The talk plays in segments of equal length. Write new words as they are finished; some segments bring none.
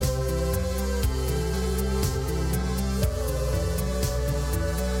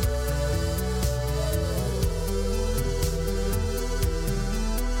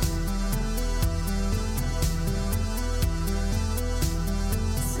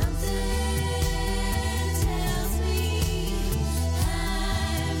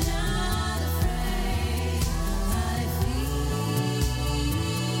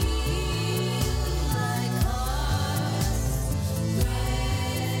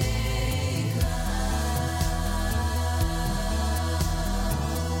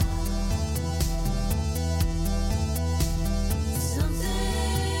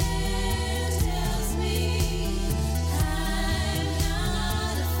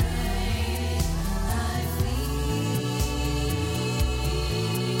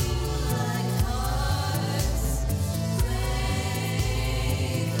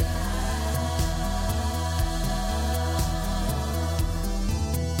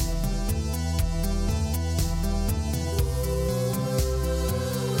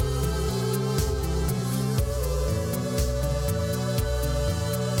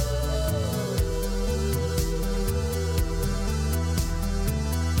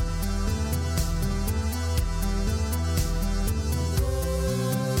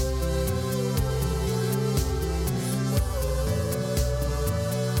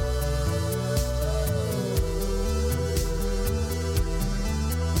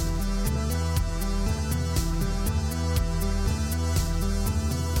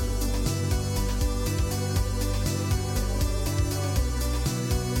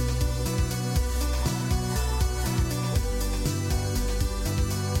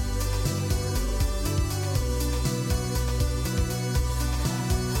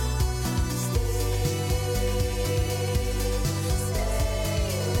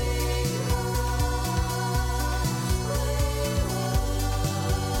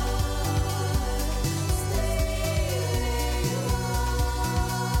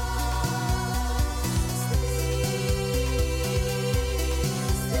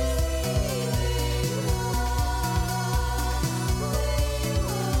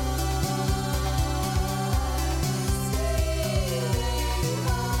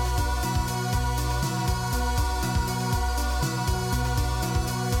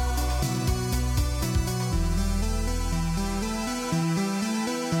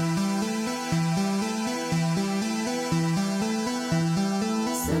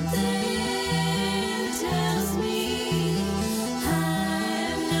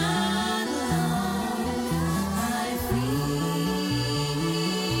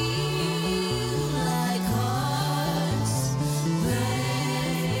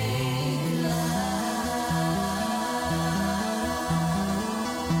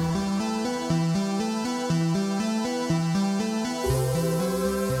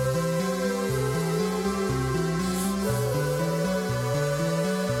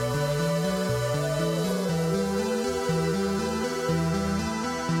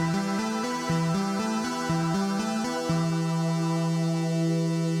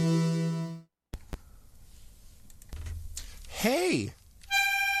Hey!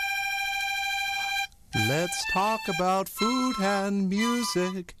 Let's talk about food and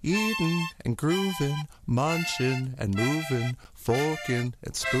music, eating and grooving, munching and moving, forking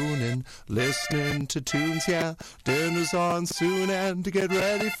and spooning, listening to tunes, yeah. Dinner's on soon and to get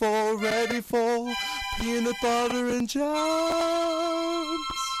ready for peanut butter and jams.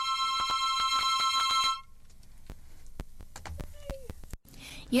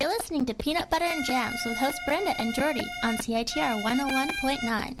 You're listening to Peanut Butter and Jams with host Brenda and Jordie on CITR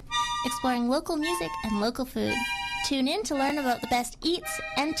 101.9, exploring local music and local food. Tune in to learn about the best eats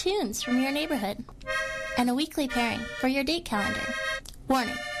and tunes from your neighborhood. And a weekly pairing for your date calendar.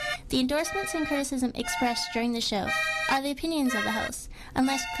 Warning, the endorsements and criticism expressed during the show are the opinions of the host,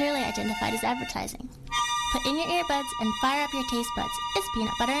 unless clearly identified as advertising. Put in your earbuds and fire up your taste buds. It's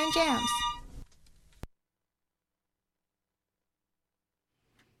Peanut Butter and Jams.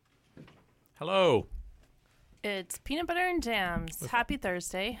 Hello. It's Peanut Butter and Jams. Happy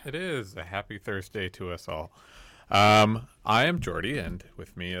Thursday. It is a happy Thursday to us all. I am Jordie, and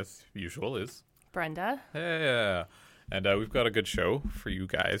with me, as usual, is Brenda. Yeah. And we've got a good show for you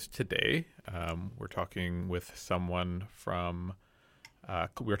guys today. We're talking with someone from,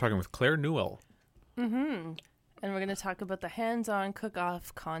 we're talking with Claire Newell. Mm-hmm. And we're going to talk about the hands-on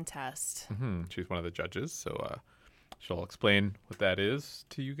cook-off contest. Mm-hmm. She's one of the judges, so she'll explain what that is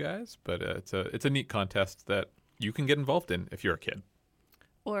to you guys. But it's a neat contest that you can get involved in if you're a kid.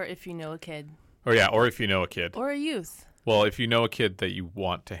 Or if you know a kid. Or if you know a kid. Or a youth. Well, if you know a kid that you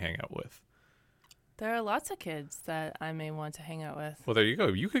want to hang out with. There are lots of kids that I may want to hang out with. Well, there you go.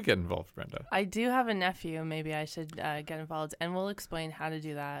 You could get involved, Brenda. I do have a nephew. Maybe I should get involved. And we'll explain how to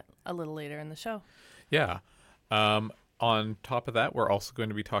do that a little later in the show. Yeah. On top of that, we're also going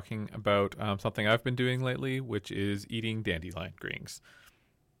to be talking about something I've been doing lately, which is eating dandelion greens.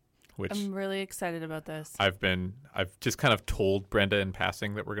 Which I'm really excited about this. I've just kind of told Brenda in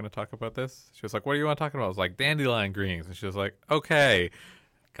passing that we're going to talk about this. She was like, "What do you want to talk about?" I was like, "Dandelion greens," and she was like, "Okay."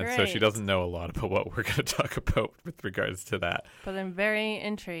 Great. And so she doesn't know a lot about what we're going to talk about with regards to that. But I'm very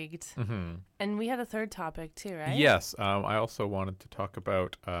intrigued. Mm-hmm. And we had a third topic too, right? Yes. I also wanted to talk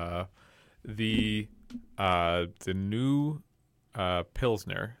about the new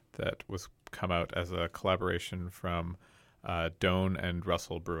Pilsner that was come out as a collaboration from Doan and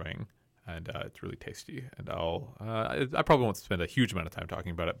Russell Brewing, and it's really tasty. And I probably won't spend a huge amount of time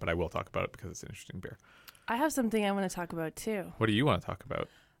talking about it, but I will talk about it because it's an interesting beer. I have something I want to talk about too. What do you want to talk about?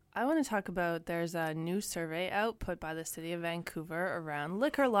 I want to talk about there's a new survey out put by the city of Vancouver around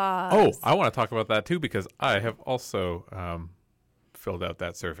liquor laws. Oh, I want to talk about that too because I have also filled out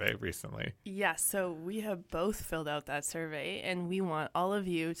that survey recently. Yes, so we have both filled out that survey, and we want all of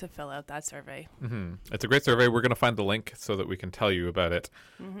you to fill out that survey. Mm-hmm. It's a great survey. We're going to find the link so that we can tell you about it,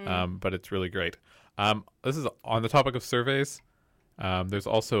 Mm-hmm. but it's really great. This is on the topic of surveys. There's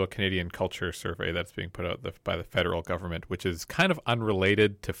also a Canadian culture survey that's being put out by the federal government, which is kind of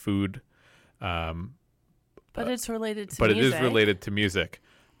unrelated to food. But it's related to music. But it is related to music.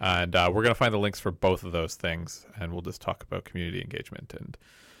 And we're going to find the links for both of those things, and we'll just talk about community engagement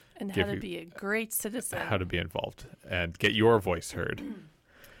and how to be a great citizen. How to be involved and get your voice heard.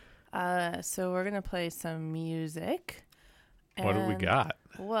 So we're going to play some music. What do we got?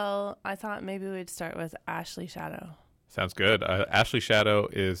 Well, I thought maybe we'd start with Ashley Shadow. Sounds good. Ashley Shadow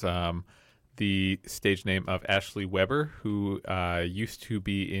is the stage name of Ashley Weber, who used to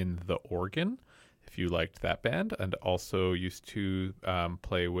be in The Organ, if you liked that band, and also used to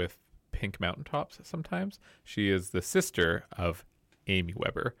play with Pink Mountaintops sometimes. She is the sister of Amy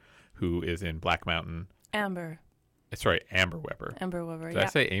Weber, who is in Black Mountain. Amber Weber. Amber Weber, Did I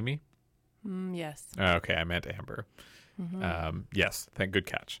say Amy? Yes. Okay, I meant Amber. Mm-hmm. Yes, good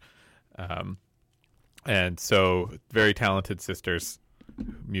catch. And so, very talented sisters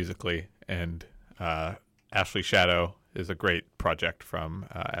musically, and Ashley Shadow is a great project from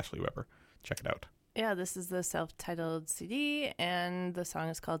Ashley Weber. Check it out. Yeah, this is the self-titled CD, and the song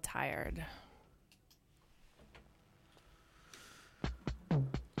is called Tired.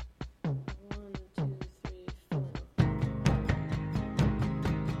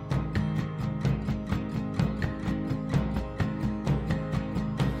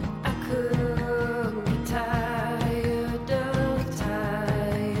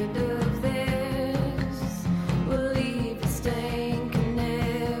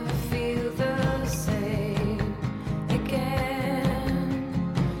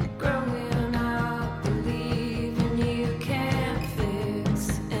 Growing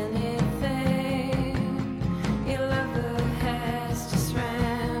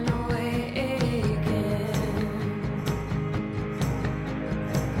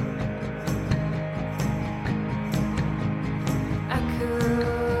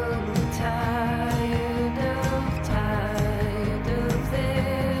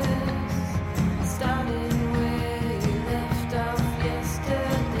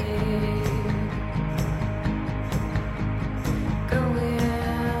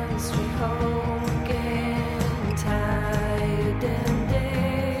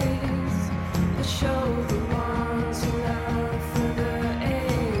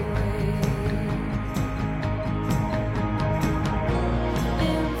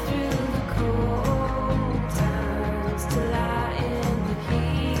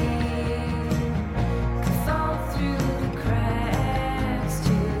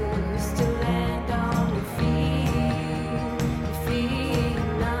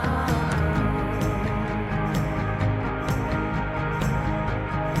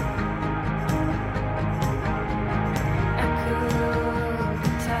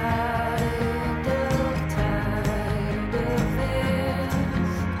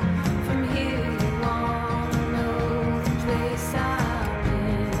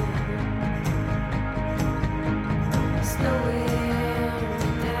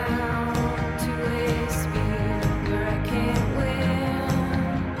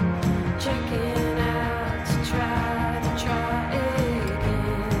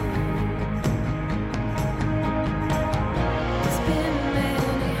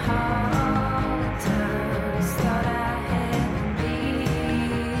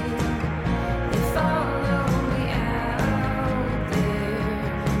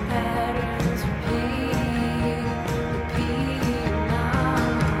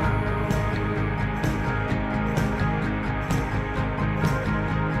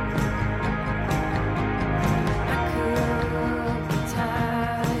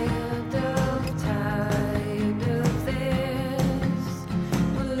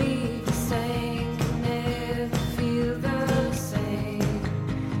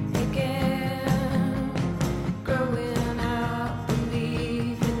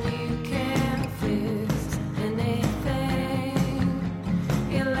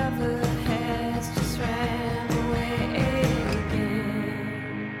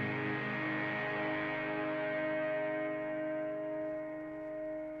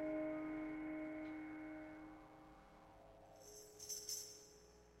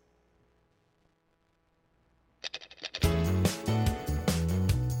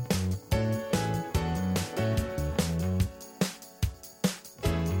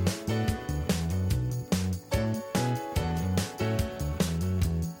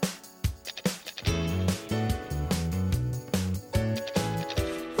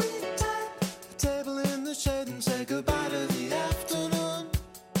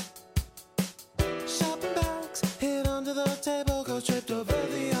tripped over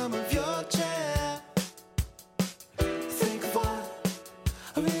the arm of your chair. Think of what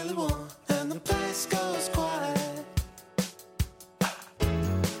I really want, and the place goes quiet.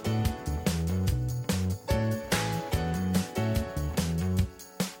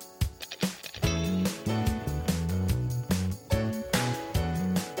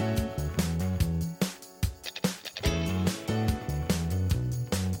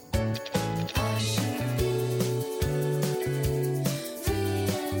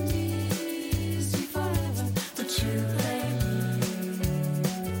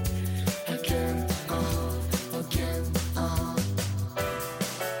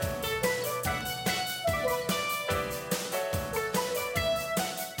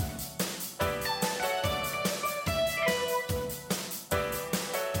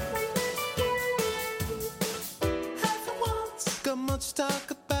 Got much to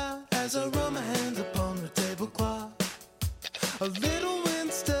talk about as I rub my hands upon the tablecloth. A little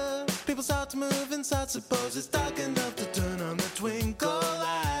wind stir, people start to move inside. Suppose it's dark enough to turn on the twinkle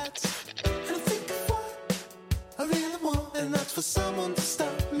lights. And I think of what I really want, and that's for someone to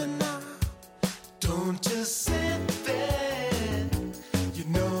stop me now. Don't just sit there, you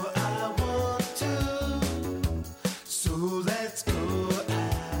know I want to. So let's go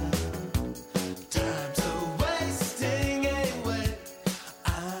out. Time's a wasting away. I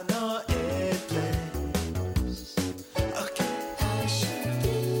know a place. Okay. I should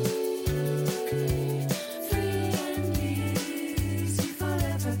be free and easy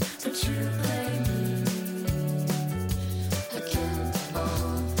forever, but you blame me again,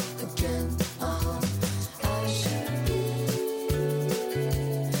 again, I should be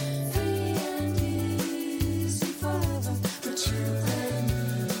free and easy forever, but you blame me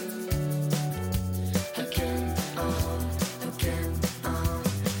again, again,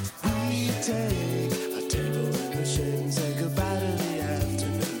 We take a table in the shade and say goodbye to the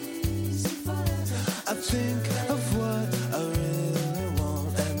afternoon. I think of what I really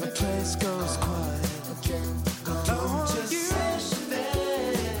want, and the place goes quiet. Don't just sit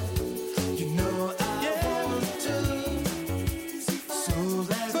there, you know I want to. So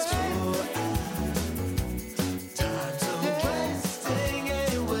let's go out. Time's a wasting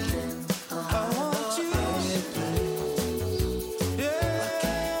away. I want you.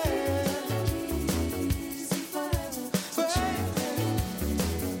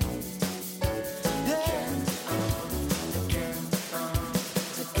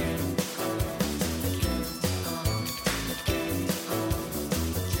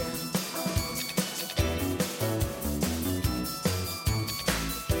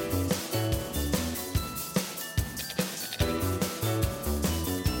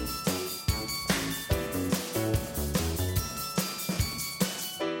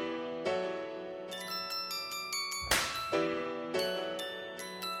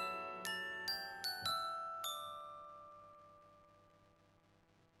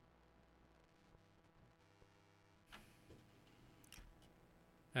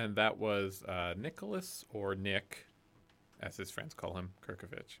 And that was Nicholas, or Nick, as his friends call him,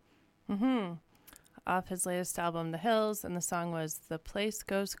 Kirkovich. Off his latest album, The Hills, and the song was The Place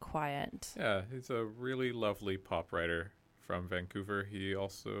Goes Quiet. Yeah, he's a really lovely pop writer from Vancouver. He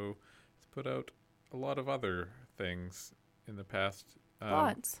also has put out a lot of other things in the past.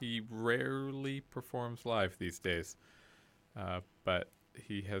 Lots. He rarely performs live these days, but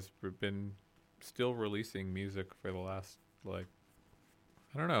he has been still releasing music for the last,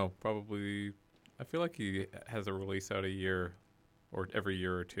 I don't know, probably, I feel like he has a release out a year or every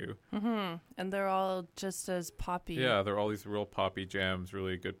year or two. And they're all just as poppy. Yeah, they're all these real poppy jams,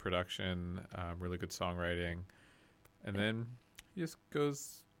 really good production, really good songwriting. And then he just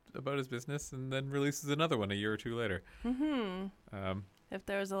goes about his business and then releases another one a year or two later. If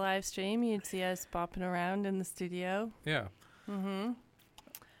there was a live stream, you'd see us bopping around in the studio. Yeah.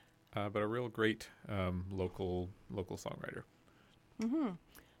 But a real great local songwriter.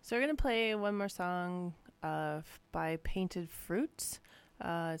 So we're going to play one more song by Painted Fruits.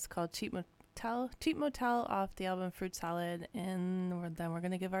 It's called Cheap Motel off the album Fruit Salad. And then we're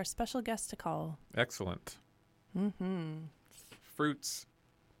going to give our special guest a call. Excellent. Fruits.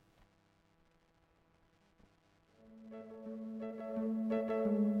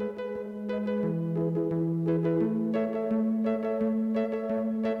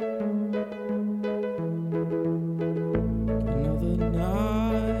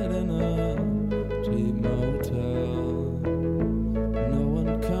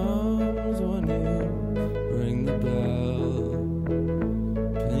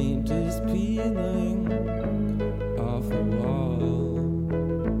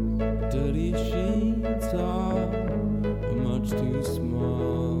 Dirty sheets are much too small.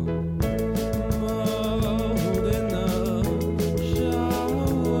 small. Mold in the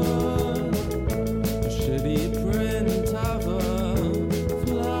shower. A shitty print of a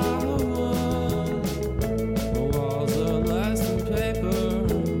flower. The walls are less than paper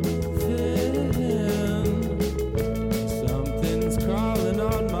thin. Something's crawling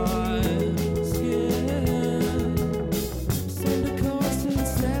on my skin. Sent a course since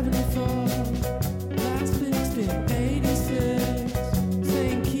 74. Last fixed in 86.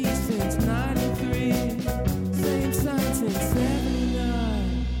 Same key since 93. Same sign since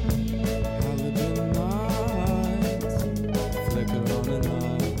 79. Halogen lights flicker on and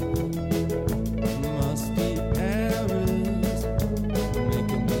off. Musty errors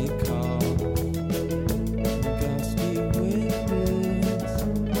making me call. Gusty winds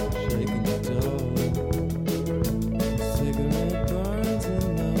shaking the door. Cigarette burns in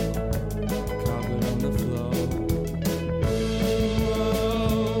the carpet on the floor.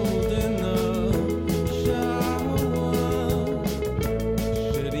 Mold in the shower.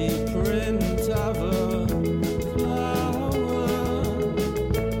 Shitty print of a flower.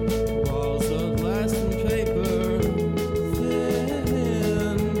 Walls of glass and paper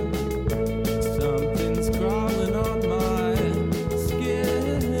thin. Something's crawling on my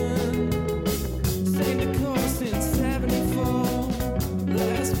skin. Same decor since 74.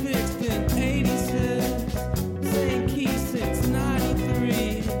 Last fixed in 86. Same key since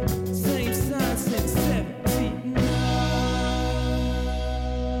 93. Same sign since 79.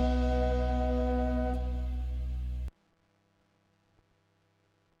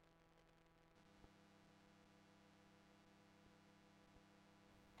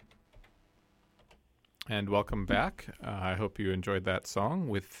 And welcome back. I hope you enjoyed that song.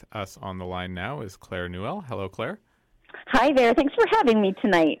 With us on the line now is Claire Newell. Hello, Claire. Hi there. Thanks for having me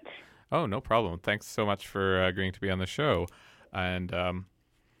tonight. Oh, no problem. Thanks so much for agreeing to be on the show. And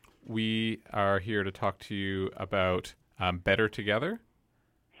we are here to talk to you about Better Together.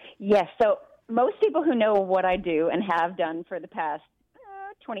 Yes, so most people who know what I do and have done for the past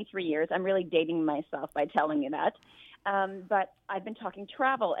 23 years, I'm really dating myself by telling you that, but I've been talking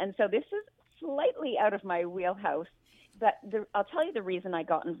travel, and so this is slightly out of my wheelhouse, but I'll tell you the reason I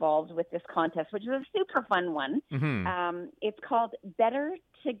got involved with this contest, which is a super fun one. It's called Better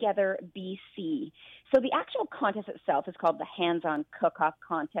Together BC. So the actual contest itself is called the Hands-On Cook-Off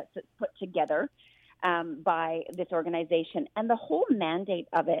Contest. It's put together by this organization. And the whole mandate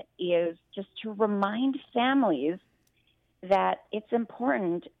of it is just to remind families that it's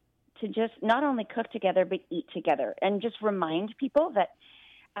important to just not only cook together, but eat together. And just remind people that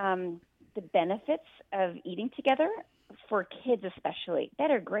the benefits of eating together for kids especially,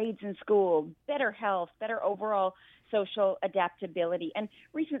 better grades in school, better health, better overall social adaptability. And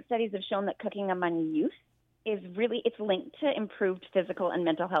recent studies have shown that cooking among youth is really, it's linked to improved physical and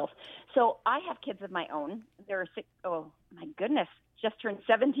mental health. So I have kids of my own. They're oh my goodness, just turned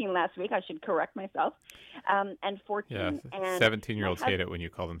 17 last week. I should correct myself. And 14. Yeah, and 17-year-olds hate it when you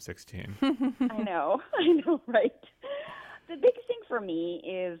call them 16. I know, right? The big thing for me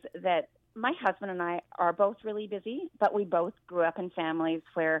is that my husband and I are both really busy, but we both grew up in families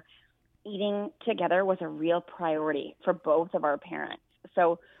where eating together was a real priority for both of our parents.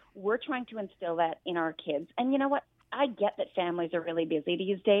 So we're trying to instill that in our kids. And you know what? I get that families are really busy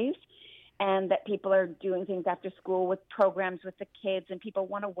these days and that people are doing things after school with programs with the kids and people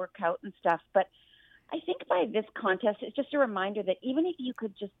want to work out and stuff. But I think by this contest, it's just a reminder that even if you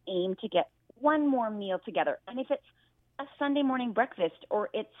could just aim to get one more meal together, and if it's a Sunday morning breakfast or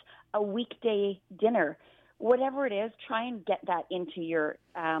it's a weekday dinner, whatever it is, try and get that into your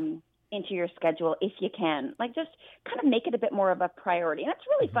schedule if you can. Like, just kind of make it a bit more of a priority. And it's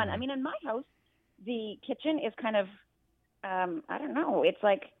really fun. I mean, in my house, the kitchen is kind of, I don't know, it's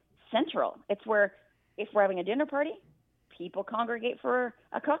like central. It's where if we're having a dinner party, people congregate for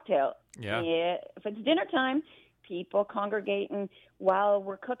a cocktail. Yeah. If it's dinner time, people congregate and while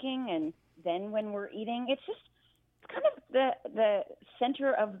we're cooking, and then when we're eating, it's just kind of the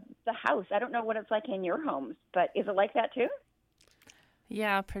center of the house. I don't know what it's like in your homes, but is it like that too?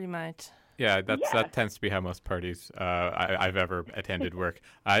 Yeah, pretty much. Yeah, that tends to be how most parties I've ever attended work.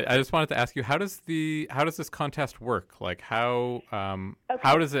 I just wanted to ask you, how does this contest work? Like, how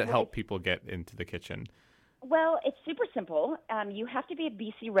does it help people get into the kitchen? Well, it's super simple. You have to be a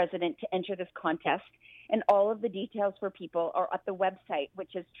BC resident to enter this contest, and all of the details for people are at the website,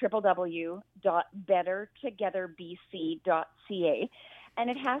 which is www.bettertogetherbc.ca. And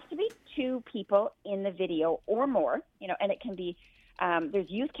it has to be 2 people in the video or more, and it can be, there's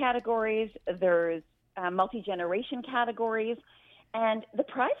youth categories, there's multi-generation categories, and the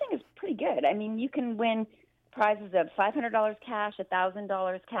pricing is pretty good. I mean, you can win prizes of $500 cash,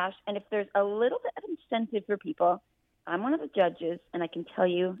 $1,000 cash, and if there's a little bit of incentive for people, I'm one of the judges, and I can tell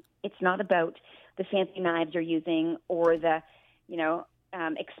you it's not about the fancy knives you're using or the,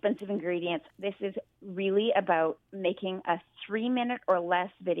 expensive ingredients. This is really about making a 3-minute or less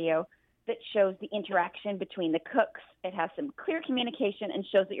video that shows the interaction between the cooks. It has some clear communication and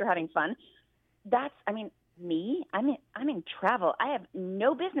shows that you're having fun. Me, I'm in travel. I have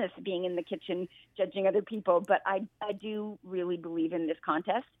no business being in the kitchen judging other people, but I do really believe in this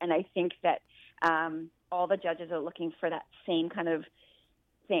contest, and I think that all the judges are looking for that same kind of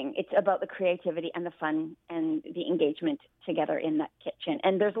thing. It's about the creativity and the fun and the engagement together in that kitchen.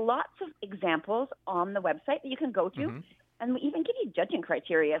 And there's lots of examples on the website that you can go to, and we even give you judging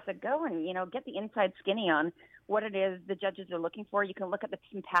criteria. So go and get the inside skinny on what it is the judges are looking for. You can look at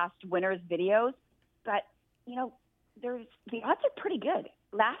some past winners' videos, but the odds are pretty good.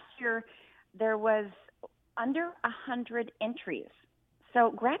 Last year, there was under 100 entries.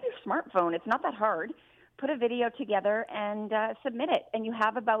 So grab your smartphone. It's not that hard. Put a video together and submit it. And you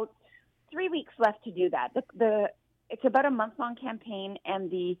have about 3 weeks left to do that. It's about a month-long campaign, and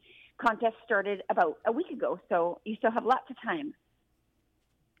the contest started about a week ago. So you still have lots of time.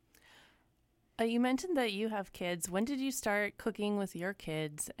 You mentioned that you have kids. When did you start cooking with your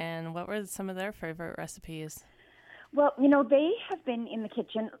kids, and what were some of their favorite recipes? Well, they have been in the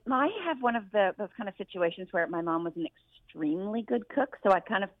kitchen. I have one of those kind of situations where my mom was an extremely good cook, so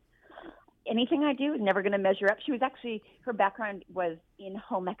anything I do is never going to measure up. She was actually, her background was in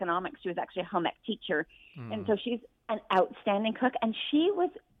home economics. She was actually a home ec teacher, and so she's an outstanding cook. And she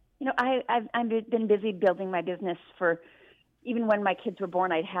was, I've been busy building my business for. Even when my kids were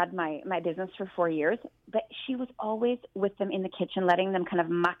born, I'd had my business for 4 years, but she was always with them in the kitchen, letting them kind of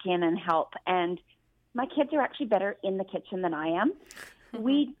muck in and help. And my kids are actually better in the kitchen than I am.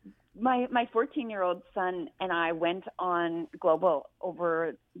 My 14-year-old son and I went on Global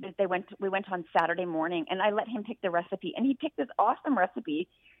we went on Saturday morning, and I let him pick the recipe, and he picked this awesome recipe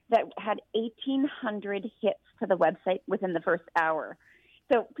that had 1,800 hits to the website within the first hour.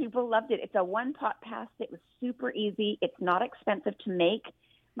 So people loved it. It's a one-pot pasta. It was super easy. It's not expensive to make.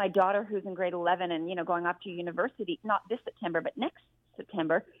 My daughter, who's in grade 11 and, going off to university, not this September, but next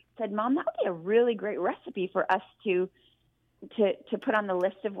September, said, Mom, that would be a really great recipe for us to put on the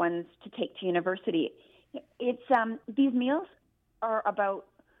list of ones to take to university. It's these meals are about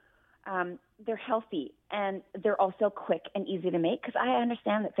they're healthy, and they're also quick and easy to make, because I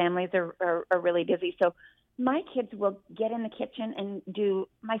understand that families are really busy. So my kids will get in the kitchen and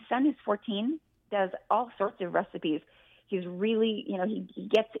my son, who's 14, does all sorts of recipes. He's really, he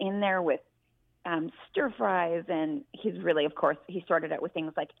gets in there with stir fries, and he's really, of course, he started out with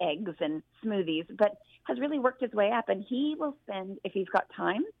things like eggs and smoothies, but has really worked his way up. And he will spend, if he's got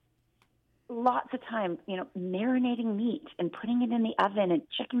time, lots of time, marinating meat and putting it in the oven and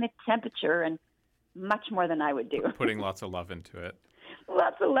checking the temperature, and much more than I would do. Putting lots of love into it.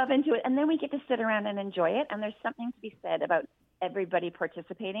 Lots of love into it. And then we get to sit around and enjoy it. And there's something to be said about everybody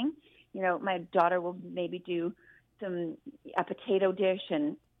participating. My daughter will maybe do a potato dish,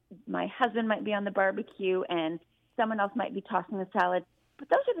 and my husband might be on the barbecue, and someone else might be tossing the salad. But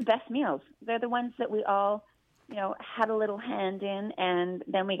those are the best meals. They're the ones that we all, had a little hand in, and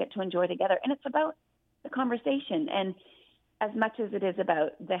then we get to enjoy together. And it's about the conversation, and as much as it is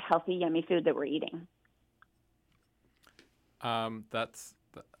about the healthy, yummy food that we're eating. That's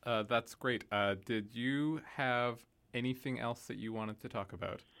great. Did you have anything else that you wanted to talk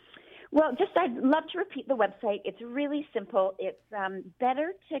about? Well, I'd love to repeat the website. It's really simple. It's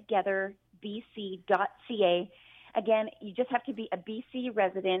bettertogetherbc.ca. Again, you just have to be a BC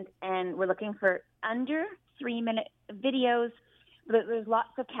resident, and we're looking for under 3-minute videos. There's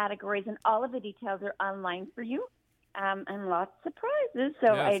lots of categories, and all of the details are online for you, and lots of prizes.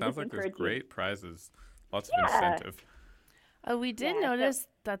 So yeah, I it sounds like there's great prizes, lots of incentive. We did notice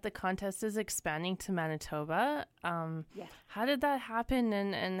that the contest is expanding to Manitoba. Yes. How did that happen,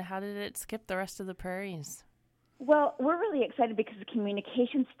 and how did it skip the rest of the prairies? Well, we're really excited because the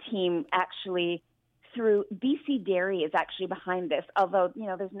communications team actually, through BC Dairy, is actually behind this. Although,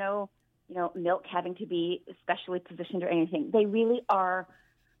 there's no, milk having to be specially positioned or anything. They really are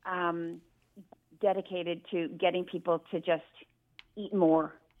dedicated to getting people to just eat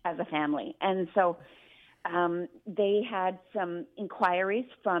more as a family. And so they had some inquiries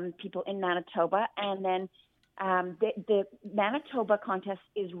from people in Manitoba, and then the Manitoba contest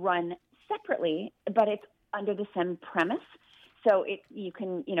is run separately, but it's under the same premise. So you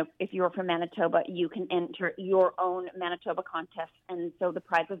can, if you're from Manitoba, you can enter your own Manitoba contest, and so the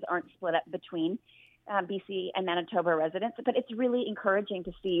prizes aren't split up between BC and Manitoba residents. But it's really encouraging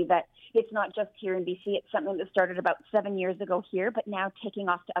to see that it's not just here in BC. It's something that started about 7 years ago here, but now taking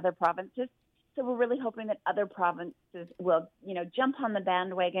off to other provinces. So we're really hoping that other provinces will, jump on the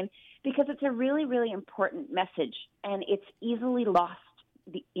bandwagon, because it's a really, really important message, and it's easily lost.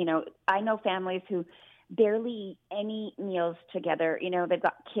 I know families who barely eat any meals together. They've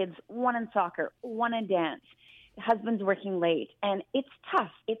got kids, one in soccer, one in dance, husband's working late, and it's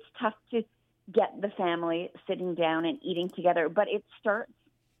tough. It's tough to get the family sitting down and eating together, but it starts,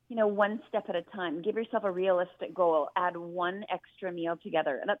 one step at a time. Give yourself a realistic goal. Add one extra meal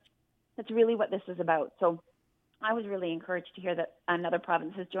together, and that's really what this is about. So I was really encouraged to hear that another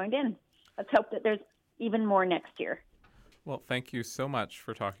province has joined in. Let's hope that there's even more next year. Well, thank you so much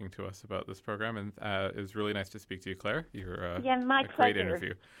for talking to us about this program, and it was really nice to speak to you, Claire. You're my a pleasure. great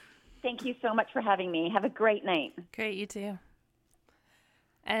interview. Thank you so much for having me. Have a great night. Great, you too.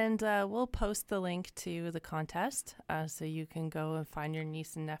 And we'll post the link to the contest so you can go and find your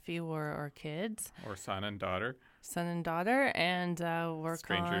niece and nephew or kids. Or son and daughter. Son and daughter, and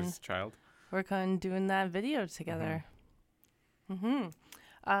Stranger's child. Work on doing that video together. Mm-hmm.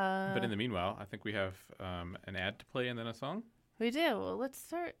 But in the meanwhile, I think we have an ad to play and then a song. We do. Well, let's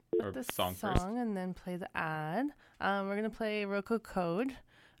start with the song first, and then play the ad. We're going to play Roko Code,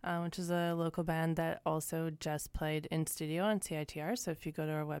 which is a local band that also just played in studio on CITR. So if you go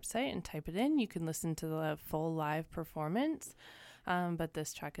to our website and type it in, you can listen to the full live performance. But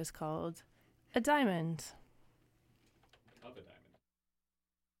this track is called A Diamond. Of a diamond.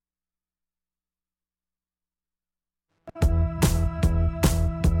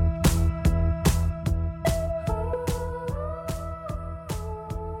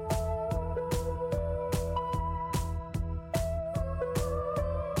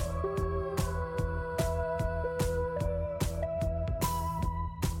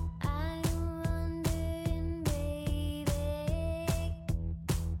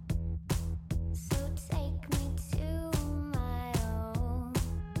 Take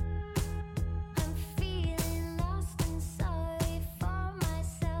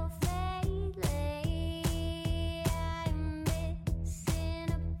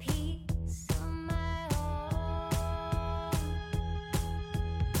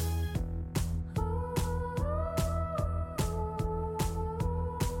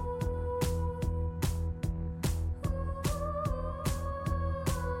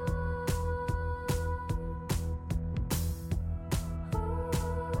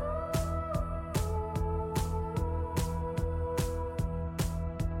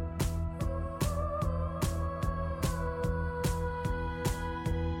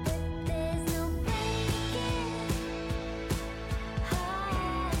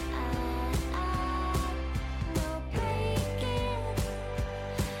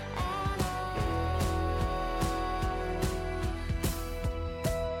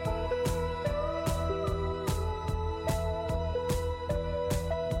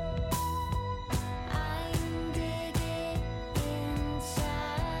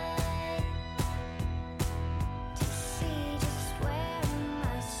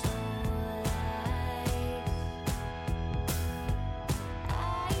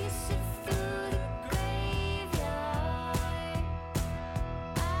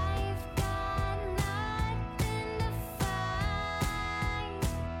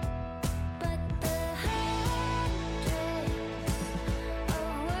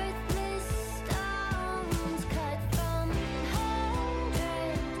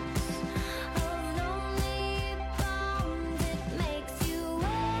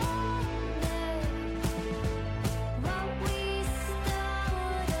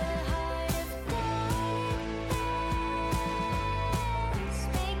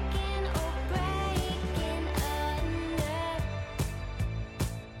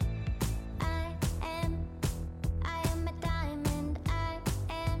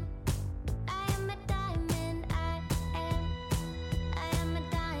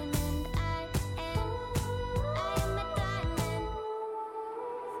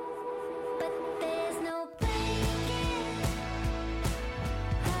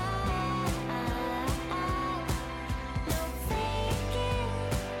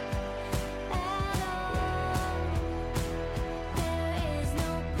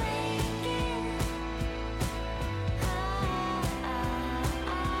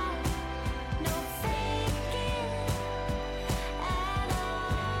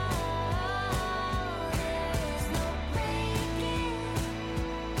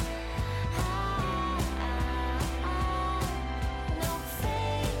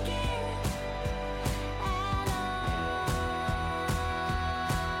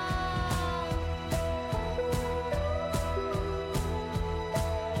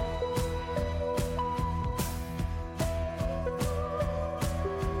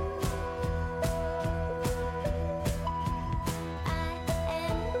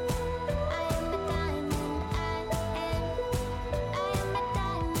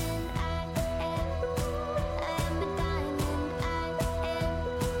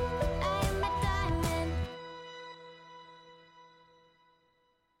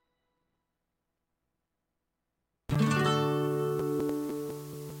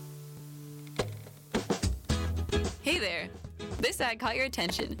Hey there! This ad caught your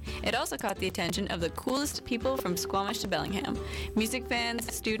attention. It also caught the attention of the coolest people from Squamish to Bellingham, music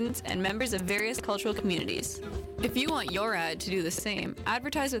fans, students, and members of various cultural communities. If you want your ad to do the same,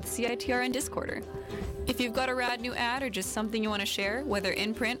 advertise with CITR and Discorder. If you've got a rad new ad or just something you want to share, whether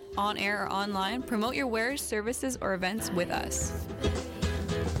in print, on air, or online, promote your wares, services, or events with us.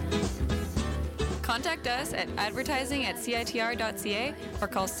 Contact us at advertising@citr.ca or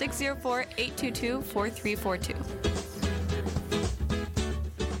call 604-822-4342.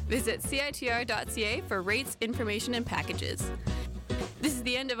 Visit citr.ca for rates, information, and packages. This is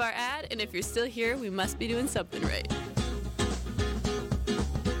the end of our ad, and if you're still here, we must be doing something right.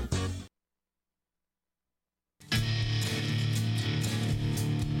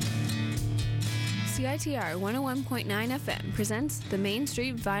 CITR 101.9 FM presents the Main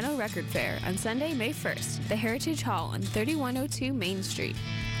Street Vinyl Record Fair on Sunday, May 1st, the Heritage Hall on 3102 Main Street.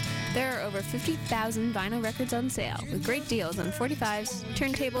 There are over 50,000 vinyl records on sale, with great deals on 45s,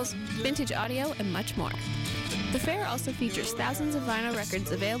 turntables, vintage audio, and much more. The fair also features thousands of vinyl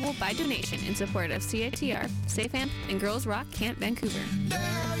records available by donation in support of CITR, Safe Amp, and Girls Rock Camp Vancouver.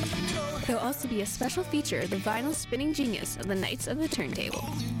 There'll also be a special feature, the vinyl spinning genius of the Knights of the Turntable.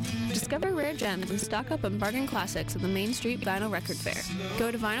 Discover rare gems and stock up on bargain classics at the Main Street Vinyl Record Fair.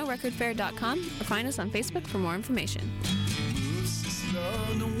 Go to vinylrecordfair.com or find us on Facebook for more information.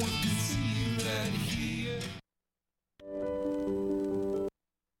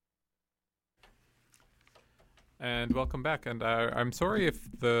 And welcome back. And I'm sorry if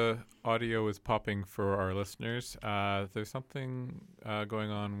the audio is popping for our listeners. There's something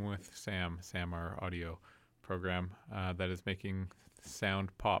going on with Sam, our audio program, that is making sound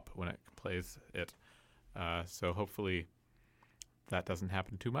pop when it plays it. So hopefully that doesn't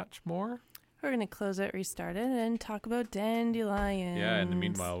happen too much more. We're going to close it, restart it, and talk about dandelions. Yeah, in the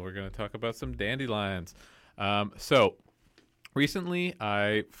meanwhile, we're going to talk about some dandelions. So recently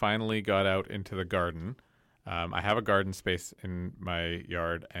I finally got out into the garden. I have a garden space in my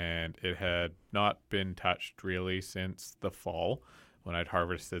yard, and it had not been touched really since the fall when I'd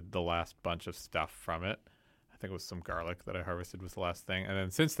harvested the last bunch of stuff from it. I think it was some garlic that I harvested was the last thing. And then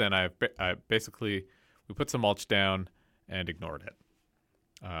since then, I basically, we put some mulch down and ignored it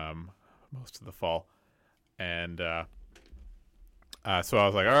most of the fall. And so I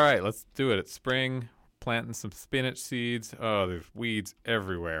was like, all right, let's do it. It's spring, planting some spinach seeds. Oh, there's weeds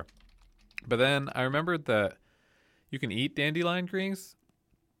everywhere. But then I remembered that you can eat dandelion greens.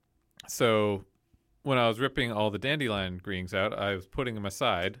 So when I was ripping all the dandelion greens out, I was putting them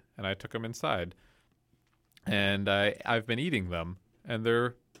aside, and I took them inside. And I've been eating them, and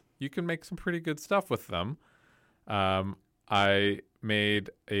you can make some pretty good stuff with them. I made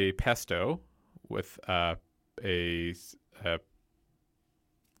a pesto with a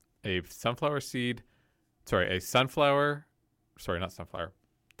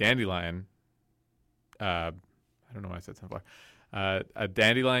dandelion. I don't know why I said sunflower. A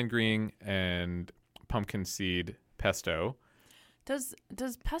dandelion green and pumpkin seed pesto. Does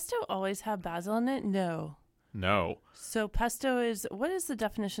pesto always have basil in it? No. So pesto what is the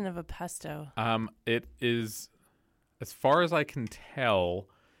definition of a pesto? It is, as far as I can tell,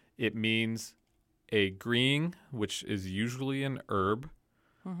 it means a green, which is usually an herb,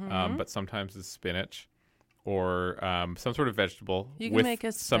 but sometimes it's spinach, or some sort of vegetable. You can with make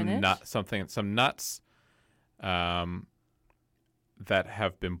a some spinach? some nuts that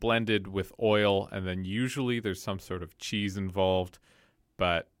have been blended with oil, and then usually there's some sort of cheese involved,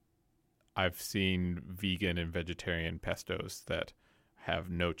 but I've seen vegan and vegetarian pestos that have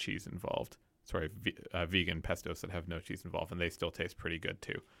no cheese involved. Vegan pestos that have no cheese involved, and they still taste pretty good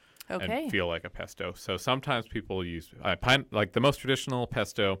too. Okay. And feel like a pesto. So sometimes people use like the most traditional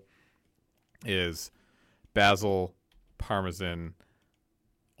pesto is basil, parmesan,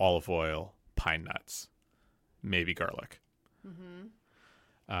 olive oil, pine nuts, maybe garlic.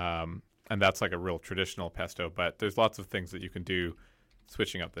 And that's like a real traditional pesto, but there's lots of things that you can do,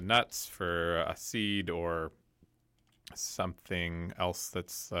 switching up the nuts for a seed or something else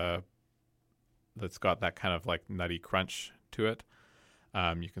that's got that kind of like nutty crunch to it.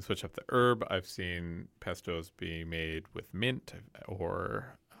 You can switch up the herb. I've seen pestos being made with mint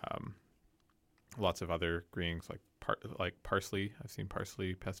or lots of other greens like parsley. I've seen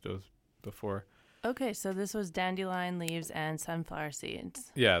parsley pestos before. Okay, so this was dandelion leaves and sunflower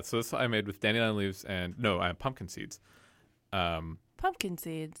seeds. Yeah, so this I made with dandelion leaves and pumpkin seeds. Pumpkin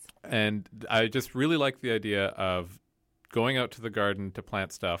seeds. And I just really like the idea of going out to the garden to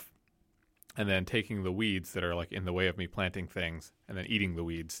plant stuff and then taking the weeds that are like in the way of me planting things and then eating the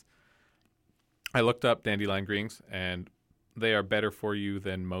weeds. I looked up dandelion greens, and they are better for you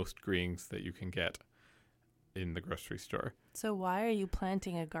than most greens that you can get. in the grocery store. So why are you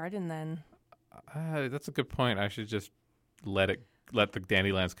planting a garden then? That's a good point. I should just let the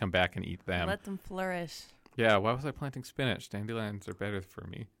dandelions come back and eat them. Let them flourish. Yeah, why was I planting spinach? Dandelions are better for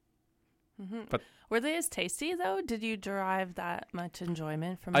me. Mm-hmm. But were they as tasty, though? Did you derive that much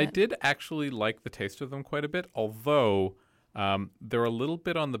enjoyment from I it? did actually like the taste of them quite a bit, although they're a little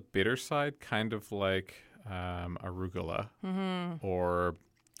bit on the bitter side, kind of like arugula, or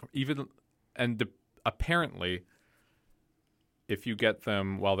even, and apparently, if you get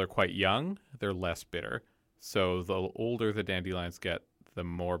them while they're quite young, they're less bitter. So the older the dandelions get, the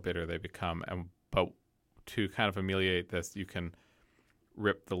more bitter they become. But to kind of ameliorate this, you can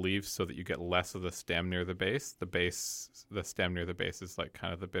rip the leaves so that you get less of the stem near the base. The stem near the base is like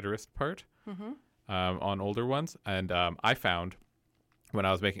kind of the bitterest part on older ones. And I found when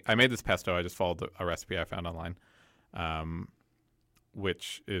I made this pesto, I just followed a recipe I found online,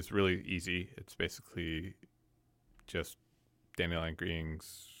 which is really easy. It's basically just dandelion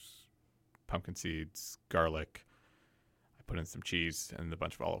greens, pumpkin seeds, garlic. I put in some cheese and a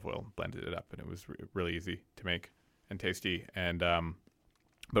bunch of olive oil, blended it up, and it was really easy to make and tasty. And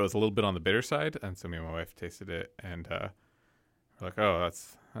but it was a little bit on the bitter side, and so me and my wife tasted it, and we're like, "Oh,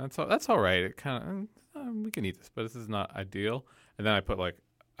 that's all right. It kind of we can eat this, but this is not ideal." And then I put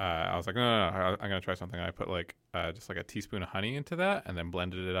I was like, no, I'm gonna try something. I put just like a teaspoon of honey into that, and then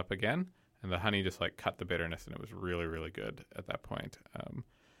blended it up again. And the honey just cut the bitterness, and it was really, really good at that point.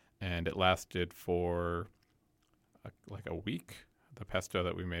 And it lasted for a week, the pesto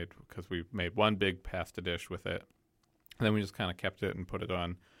that we made, because we made one big pasta dish with it. And then we just kind of kept it and put it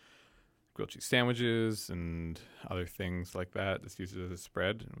on grilled cheese sandwiches and other things like that. Just used it as a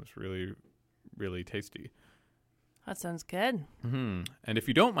spread, and it was really, really tasty. That sounds good. Mm-hmm. And if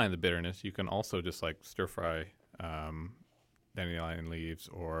you don't mind the bitterness, you can also just stir fry dandelion leaves,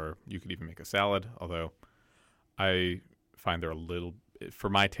 or you could even make a salad, although I find for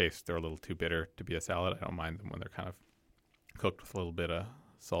my taste, they're a little too bitter to be a salad. I don't mind them when they're kind of cooked with a little bit of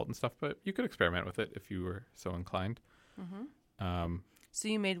salt and stuff, but you could experiment with it if you were so inclined. Mm-hmm. So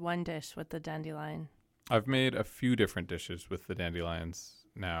you made one dish with the dandelion. I've made a few different dishes with the dandelions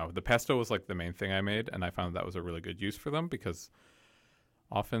now. The pesto was the main thing I made, and I found that was a really good use for them, because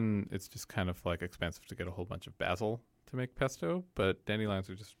often it's just kind of expensive to get a whole bunch of basil to make pesto, but dandelions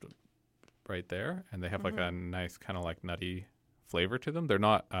are just right there, and they have a nice kind of nutty flavor to them. They're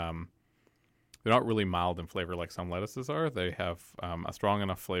not really mild in flavor like some lettuces are. They have a strong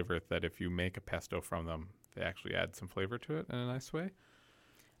enough flavor that if you make a pesto from them, they actually add some flavor to it in a nice way.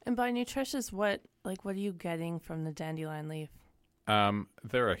 And by nutritious, what are you getting from the dandelion leaf?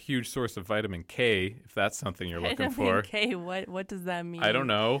 They're a huge source of vitamin K, if that's something you're looking for. K, what does that mean? I don't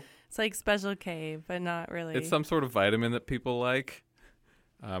know. It's like special K, but not really. It's some sort of vitamin that people like.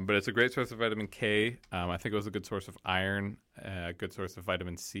 But it's a great source of vitamin K. I think it was a good source of iron, a good source of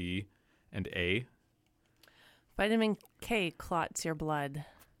vitamin C and A. Vitamin K clots your blood.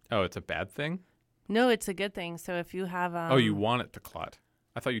 Oh, it's a bad thing? No, it's a good thing. So if you have... oh, you want it to clot.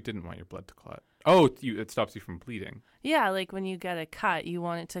 I thought you didn't want your blood to clot. Oh, it stops you from bleeding. Yeah, when you get a cut, you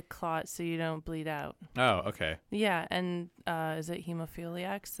want it to clot so you don't bleed out. Oh, okay. Yeah, and is it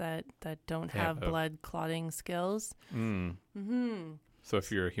hemophiliacs that don't have blood clotting skills? Mm. Mm-hmm. So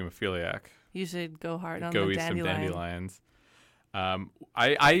if you're a hemophiliac, you should go hard on go the eat dandelion. some dandelions.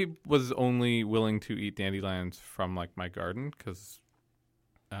 I was only willing to eat dandelions from my garden, because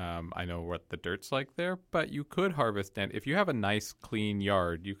I know what the dirt's like there, but you could harvest, and if you have a nice clean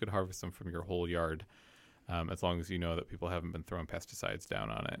yard, you could harvest them from your whole yard, as long as you know that people haven't been throwing pesticides down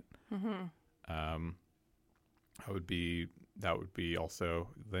on it. Mm-hmm. That would be also,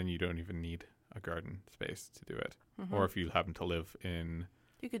 then you don't even need a garden space to do it. Mm-hmm. Or if you happen to live in...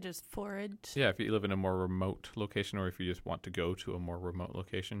 You could just forage. Yeah, if you live in a more remote location, or if you just want to go to a more remote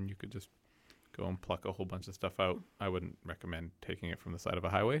location, you could just go and pluck a whole bunch of stuff out. I wouldn't recommend taking it from the side of a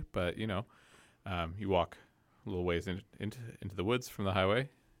highway, but you walk a little ways into the woods from the highway,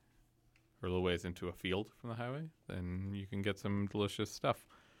 or a little ways into a field from the highway, then you can get some delicious stuff.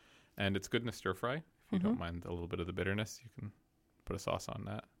 And it's good in a stir fry. If you don't mind a little bit of the bitterness, you can put a sauce on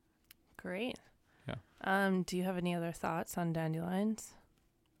that. Great. Yeah. Do you have any other thoughts on dandelions?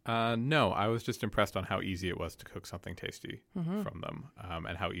 No, I was just impressed on how easy it was to cook something tasty from them,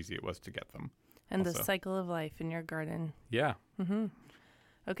 and how easy it was to get them. And also. The cycle of life in your garden. Yeah. Mm-hmm.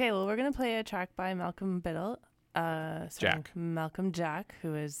 Okay, well, we're going to play a track by Malcolm Biddle. Malcolm Jack,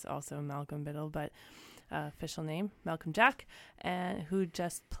 who is also Malcolm Biddle, but official name, Malcolm Jack, and who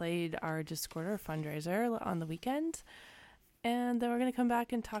just played our Discorder fundraiser on the weekend. And then we're going to come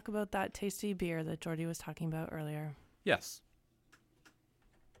back and talk about that tasty beer that Jordie was talking about earlier. Yes.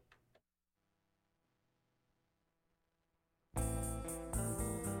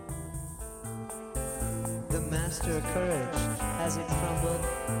 master of courage. Has it crumbled?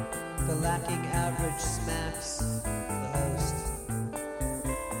 The lacking average smacks the host.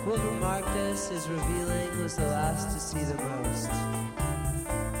 Whoever marked us as revealing was the last to see the most.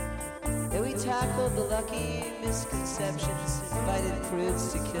 And we tackled the lucky misconceptions, invited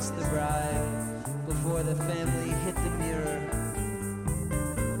prudes to kiss the bride before the family hit the mirror.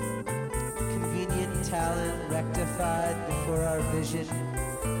 Convenient talent rectified before our vision.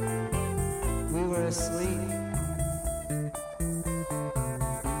 We were asleep.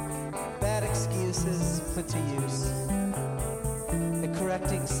 Bad excuses put to use. The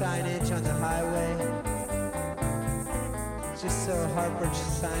correcting signage on the highway, just so Harper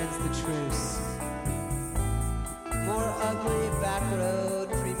signs the truce. More ugly back road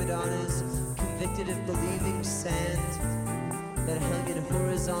prima donnas, convicted of believing sand that hung in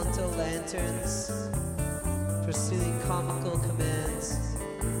horizontal lanterns, pursuing comical commands.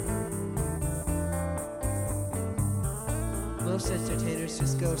 Most entertainers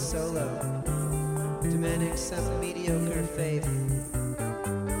just go solo, demanding some mediocre faith.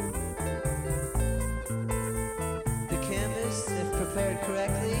 The canvas, if prepared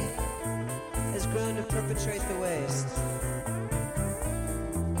correctly, has grown to perpetrate the waste.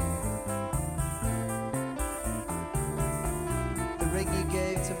 The ring you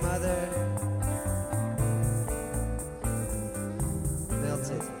gave to mother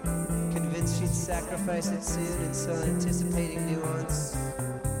melted, convinced she'd sacrifice it soon, and so anticipating nuance,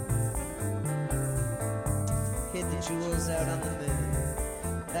 hid the jewels out on the moon.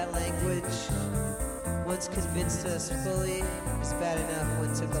 That language, once convinced us fully, is bad enough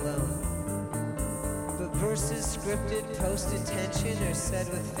when took alone. But verses scripted post-intention are said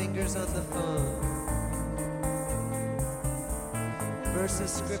with fingers on the phone.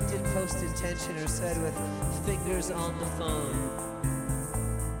 Verses scripted post-intention are said with fingers on the phone.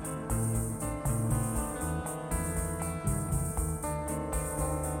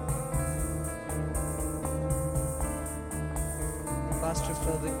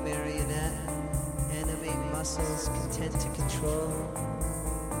 Claustrophobic marionette, animate muscles content to control,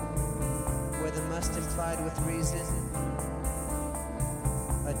 where the must implied with reason,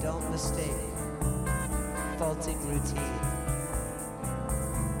 adult mistake, faulting routine.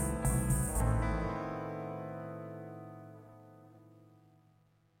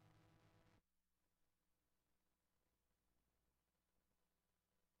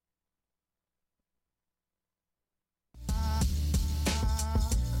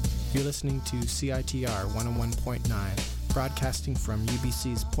 You're listening to CITR 101.9, broadcasting from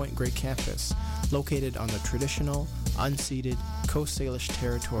UBC's Point Grey campus, located on the traditional, unceded Coast Salish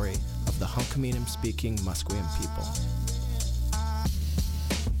territory of the Hunkaminam-speaking Musqueam people.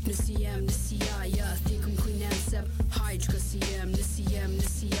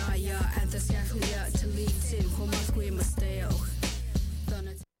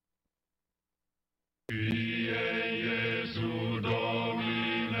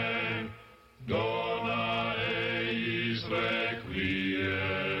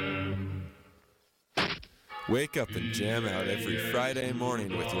 Wake up and jam out every Friday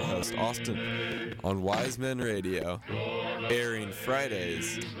morning with your host Austin on Wise Men Radio, airing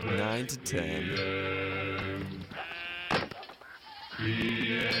Fridays 9 to 10.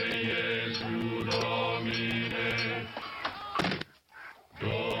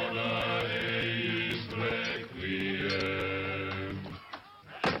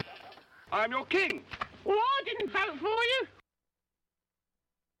 I'm your king. Well, I didn't vote for you.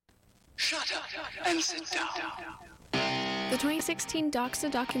 Shut up and sit down. The 2016 Doxa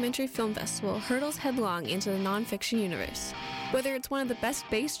Documentary Film Festival hurtles headlong into the nonfiction universe. Whether it's one of the best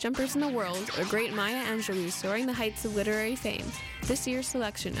base jumpers in the world or great Maya Angelou soaring the heights of literary fame, this year's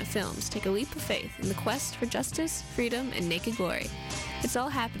selection of films take a leap of faith in the quest for justice, freedom, and naked glory. It's all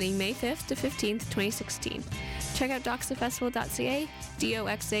happening May 5th to 15th, 2016. Check out doxafestival.ca,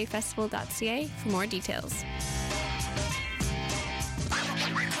 doxafestival.ca for more details.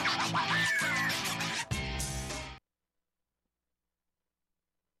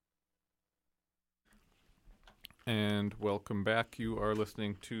 And welcome back. You are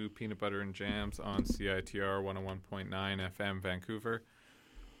listening to Peanut Butter and Jams on CITR 101.9 FM Vancouver.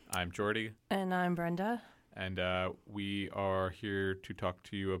 I'm Jordie. And I'm Brenda. And we are here to talk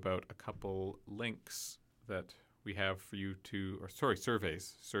to you about a couple links that we have for you to,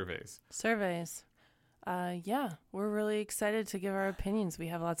 surveys. Yeah, we're really excited to give our opinions. We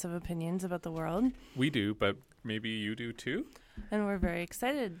have lots of opinions about the world. We do, but maybe you do too? And we're very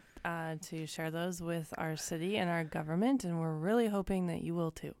excited to share those with our city and our government, and we're really hoping that you will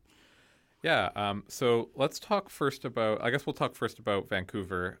too. Yeah, so let's talk first about, I guess we'll talk first about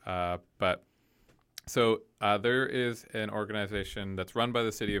Vancouver, but So there is an organization that's run by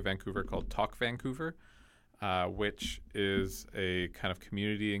the city of Vancouver called Talk Vancouver, which is a kind of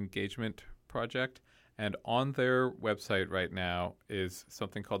community engagement project. And on their website right now is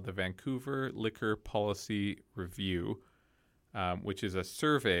something called the Vancouver Liquor Policy Review, which is a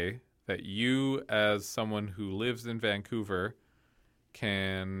survey that you, as someone who lives in Vancouver,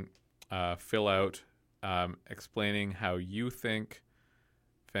 can fill out, explaining how you think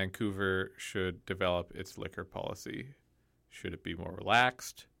Vancouver should develop its liquor policy. Should it be more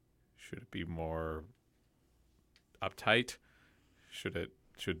relaxed? Should it be more uptight? Should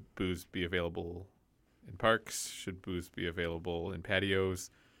booze be available in parks? Should booze be available in patios?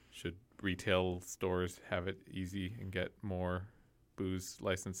 Should retail stores have it easy and get more booze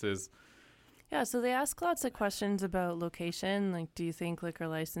licenses? Yeah, so they ask lots of questions about location. Like, do you think liquor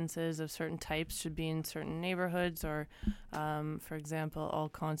licenses of certain types should be in certain neighborhoods or, for example, all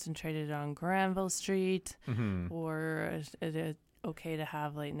concentrated on Granville Street? Mm-hmm. Or is it okay to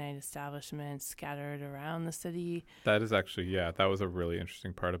have late-night establishments scattered around the city? That is actually, that was a really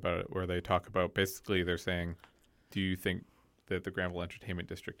interesting part about it, where they talk about, basically they're saying, do you think that the Granville Entertainment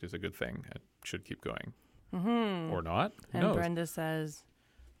District is a good thing and should keep going? Mm-hmm. Or not? Who and knows? Brenda says,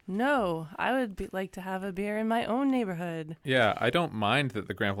 no, I would like to have a beer in my own neighborhood. Yeah, I don't mind that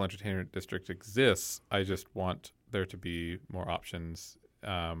the Granville Entertainment District exists. I just want there to be more options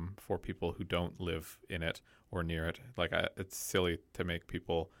for people who don't live in it or near it. Like, it's silly to make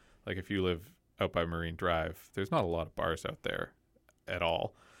people, like, if you live out by Marine Drive, there's not a lot of bars out there at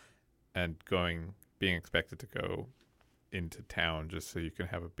all. And being expected to go into town just so you can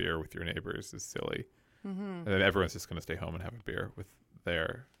have a beer with your neighbors is silly. Mm-hmm. And then everyone's just going to stay home and have a beer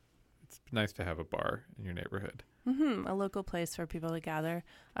there. It's nice to have a bar in your neighborhood. Mm-hmm. A local place for people to gather.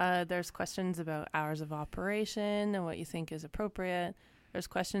 There's questions about hours of operation and what you think is appropriate. There's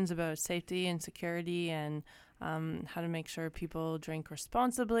questions about safety and security and how to make sure people drink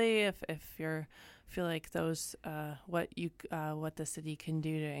responsibly. If you feel like those what the city can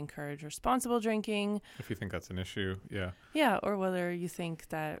do to encourage responsible drinking. If you think that's an issue, yeah. Yeah, or whether you think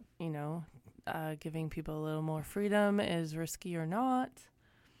that giving people a little more freedom is risky or not.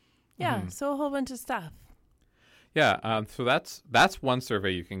 Yeah, so a whole bunch of stuff. Yeah, so that's one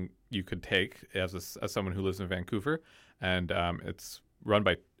survey you could take as someone who lives in Vancouver, and it's run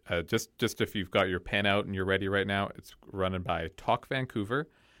by just if you've got your pen out and you're ready right now, it's run by Talk Vancouver,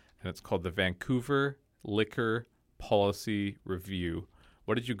 and it's called the Vancouver Liquor Policy Review.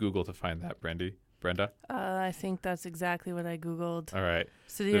 What did you Google to find that, Brenda? I think that's exactly what I Googled. All right,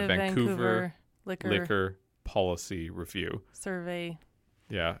 City of Vancouver Liquor Policy Review survey.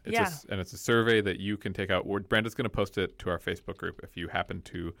 Yeah, it's a survey that you can take out. Brenda's going to post it to our Facebook group if you happen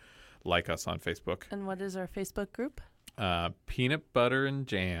to like us on Facebook. And what is our Facebook group? Peanut Butter and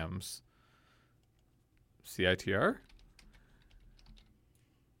Jams. CITR?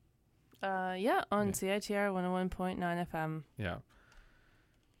 On CITR 101.9 FM. Yeah.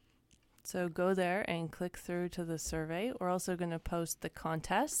 So go there and click through to the survey. We're also going to post the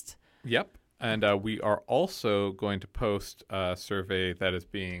contest. Yep. And we are also going to post a survey that is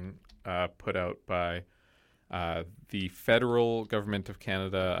being put out by the federal government of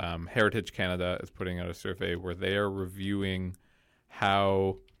Canada. Heritage Canada is putting out a survey where they are reviewing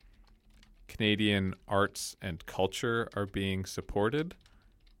how Canadian arts and culture are being supported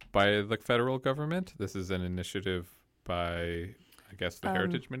by the federal government. This is an initiative by, I guess, the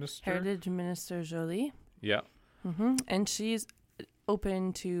Heritage Minister. Heritage Minister Jordie. Yeah. Mm-hmm. And she's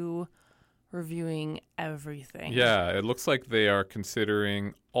open to reviewing everything. Yeah, it looks like they are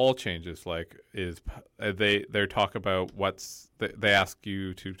considering all changes. Like, they talk about they ask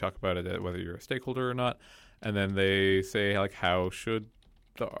you to talk about it, whether you're a stakeholder or not, and then they say, like, how should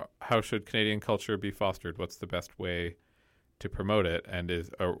Canadian culture be fostered? What's the best way to promote it? And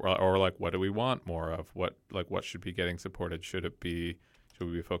or like, what do we want more of? What should be getting supported? Should we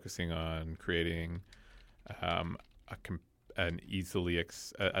be focusing on creating an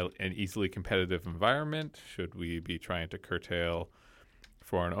easily competitive environment? Should we be trying to curtail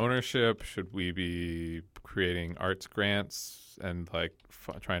foreign ownership? Should we be creating arts grants and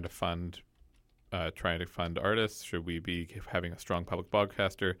trying to fund artists? Should we be having a strong public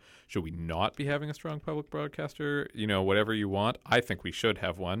broadcaster? Should we not be having a strong public broadcaster? Whatever you want. I think we should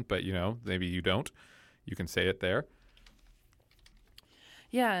have one, but maybe you don't. You can say it there.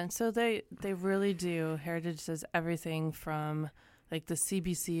 Yeah, and so they really do. Heritage does everything from like the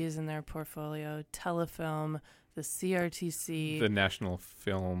CBCs in their portfolio, Telefilm, the CRTC, the National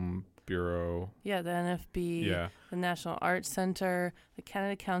Film Bureau. Yeah, the NFB, Yeah. the National Arts Centre, the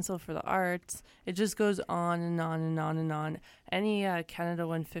Canada Council for the Arts. It just goes on and on and on and on. Any Canada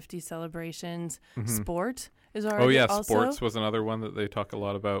 150 celebrations, sport is already Oh, yeah, also. sports was another one that they talk a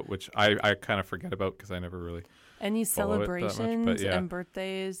lot about, which I kind of forget about because I never really Any follow it that much, celebrations but yeah. and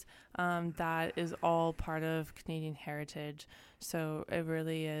birthdays, that is all part of Canadian heritage. So it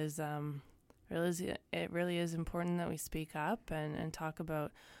really is, it really is important that we speak up and talk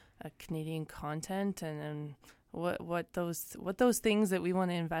about Canadian content and what those things that we want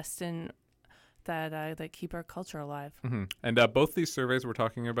to invest in that keep our culture alive. And both these surveys we're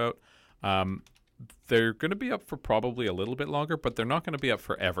talking about, they're going to be up for probably a little bit longer, but they're not going to be up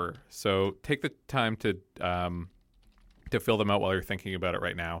forever. So take the time to fill them out while you're thinking about it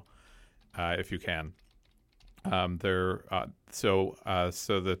right now, if you can. So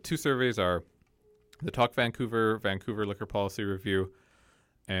the two surveys are the Talk Vancouver Liquor Policy Review,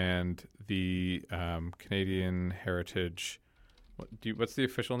 and the Canadian Heritage. What's the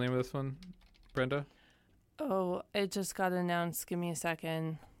official name of this one, Brenda? Oh, it just got announced. Give me a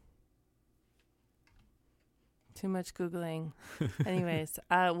second. Too much Googling. Anyways,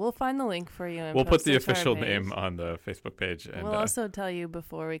 we'll find the link for you. And we'll put the post it to our official page. name on the Facebook page. And We'll also tell you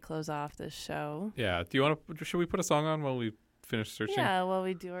before we close off this show. Yeah. Do you want to? Should we put a song on while we finish searching? Yeah, while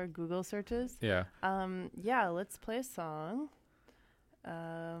we do our Google searches. Yeah. Yeah, let's play a song.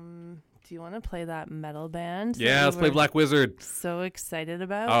 Do you want to play that metal band? Yeah, let's play Black Wizard. So excited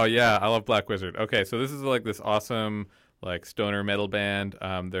about. Oh yeah, I love Black Wizard. Okay, so this is like this awesome like stoner metal band.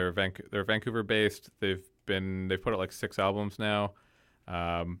 They're Vancouver based. They've put out like 6 albums now,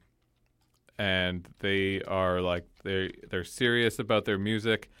 and they are like they're serious about their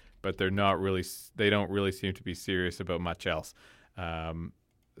music, but they don't really seem to be serious about much else.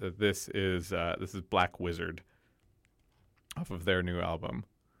 This is Black Wizard off of their new album,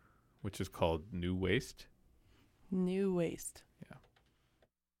 which is called New Waste. New Waste. Yeah.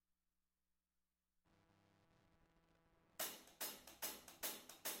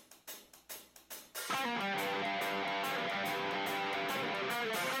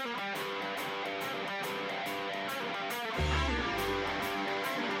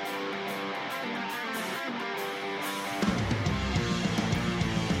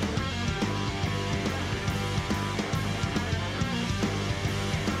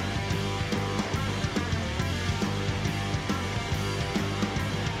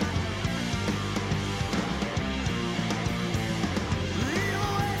 Leave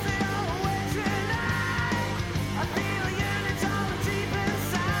away, say I'm away tonight.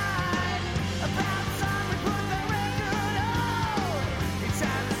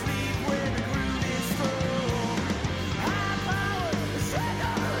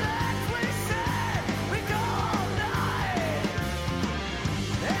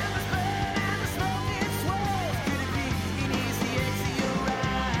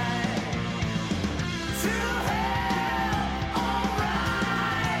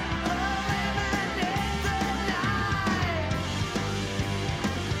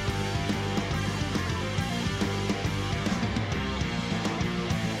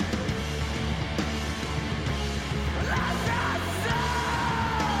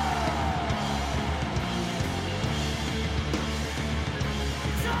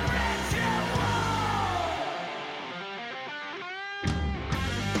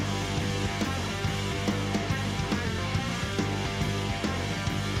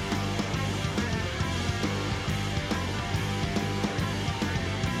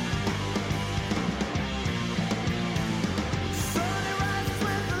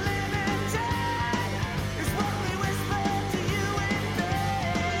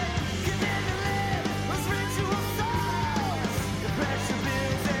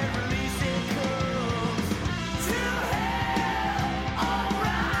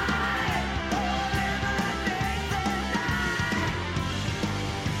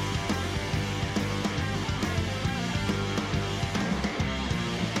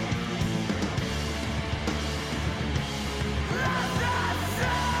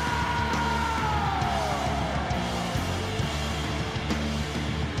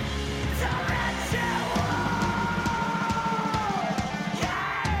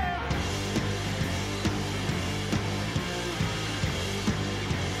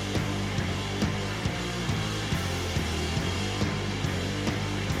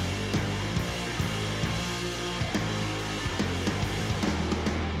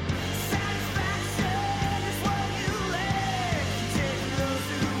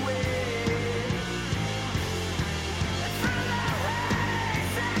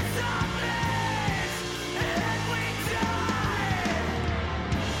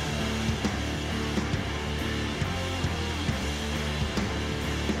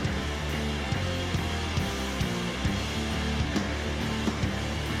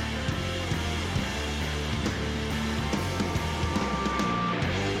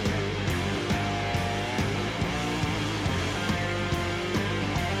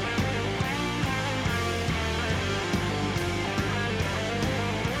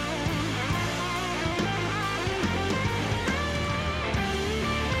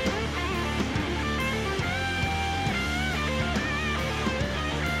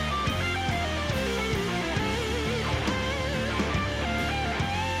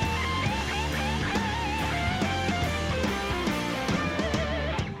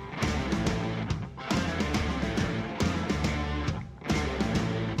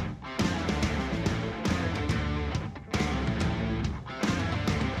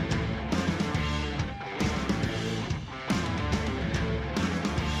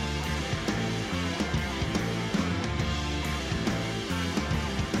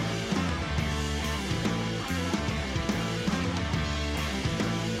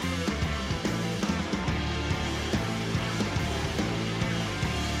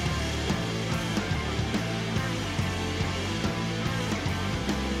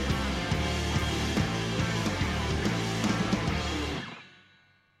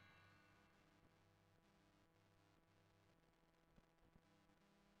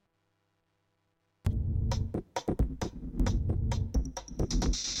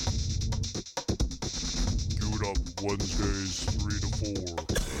 Give it up Wednesdays 3 to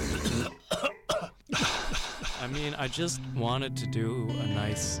 4. I mean, I just wanted to do a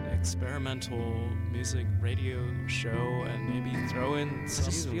nice experimental music radio show and maybe throw in some. I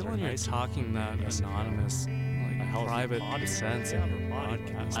just feel when you're talking that anonymous, like private sense in your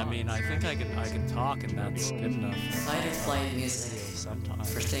podcast. I mean, I think I can talk, and that's good enough. Fight or flight music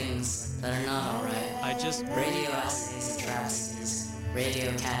for things that are not alright. I just radio essays and travesties,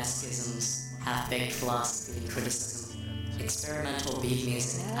 radio catechisms, half-baked philosophy and criticism. Experimental beat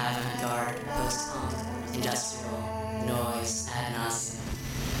music, avant-garde, post-punk, industrial, noise, ad nauseum.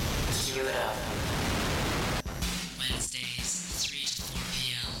 Cue it up.